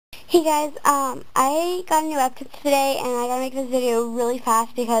Hey guys, I got a new Webkinz today, and I gotta make this video really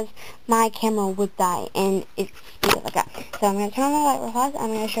fast because my camera would die, and it's because of that. So I'm gonna turn on my light real fast.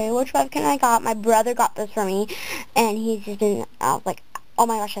 I'm gonna show you which Webkinz I got. My brother got this for me, and he's just been, like, oh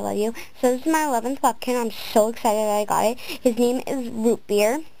my gosh, I love you. So this is my 11th Webkinz. I'm so excited that I got it. His name is Root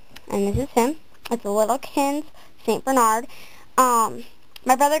Beer, and this is him. It's a little Kins, St. Bernard. My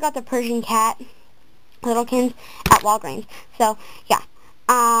brother got the Persian cat, little Kins, at Walgreens. So yeah.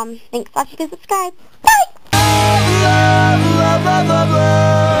 Thanks, watch, you can subscribe. Bye!